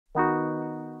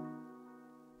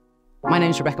My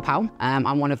name is Rebecca Powell.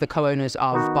 I'm one of the co-owners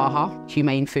of BAHA,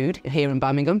 Humane Food, here in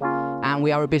Birmingham. And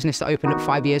we are a business that opened up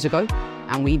 5 years ago,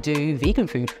 and we do vegan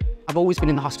food. I've always been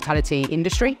in the hospitality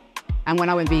industry. And when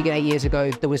I went vegan 8 years ago,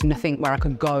 there was nothing where I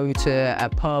could go to a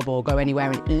pub or go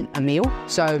anywhere and eat a meal.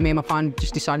 So me and my partner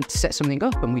just decided to set something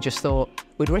up, and we just thought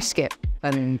we'd risk it.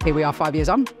 And here we are 5 years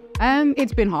on.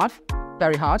 It's been hard,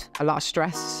 very hard, a lot of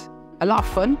stress, a lot of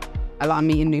fun, a lot of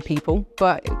meeting new people,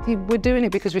 but we're doing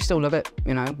it because we still love it.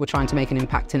 You know, we're trying to make an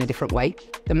impact in a different way.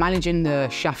 Managing the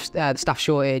staff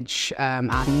shortage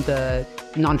and the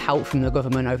non-help from the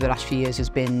government over the last few years has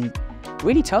been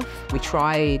really tough. We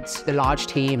tried the large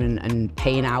team and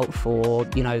paying out for,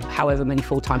 you know, however many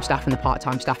full-time staff and the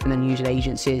part-time staff and then using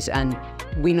agencies. And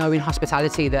we know in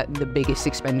hospitality that the biggest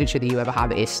expenditure that you ever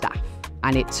have is staff.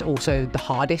 And it's also the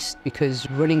hardest because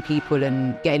running people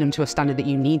and getting them to a standard that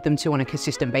you need them to on a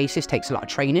consistent basis takes a lot of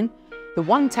training. The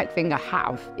one tech thing I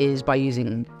have is by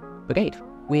using Brigad.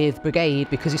 With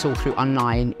Brigad, because it's all through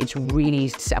online, it's really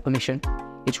easy to set up a mission.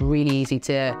 It's really easy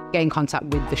to get in contact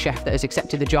with the chef that has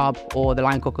accepted the job or the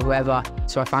line cook or whoever.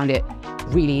 So I found it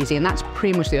really easy, and that's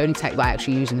pretty much the only tech that I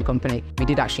actually use in the company. We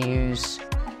did actually use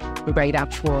Brigad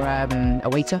app for a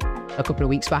waiter a couple of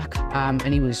weeks back, and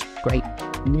he was great,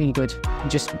 really good. He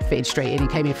just fitted straight in. He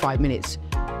came in 5 minutes,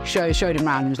 showed him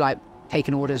around, and was like,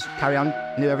 taking orders, carry on,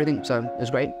 knew everything, so it was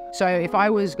great. So if I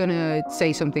was gonna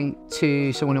say something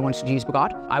to someone who wants to use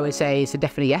Brigad, I would say it's a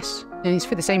definitely yes. And it's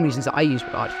for the same reasons that I use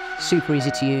Brigad. Super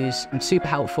easy to use and super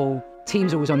helpful.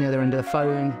 Team's always on the other end of the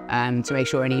phone to make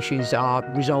sure any issues are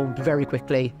resolved very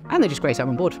quickly, and they're just great to have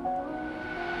on board.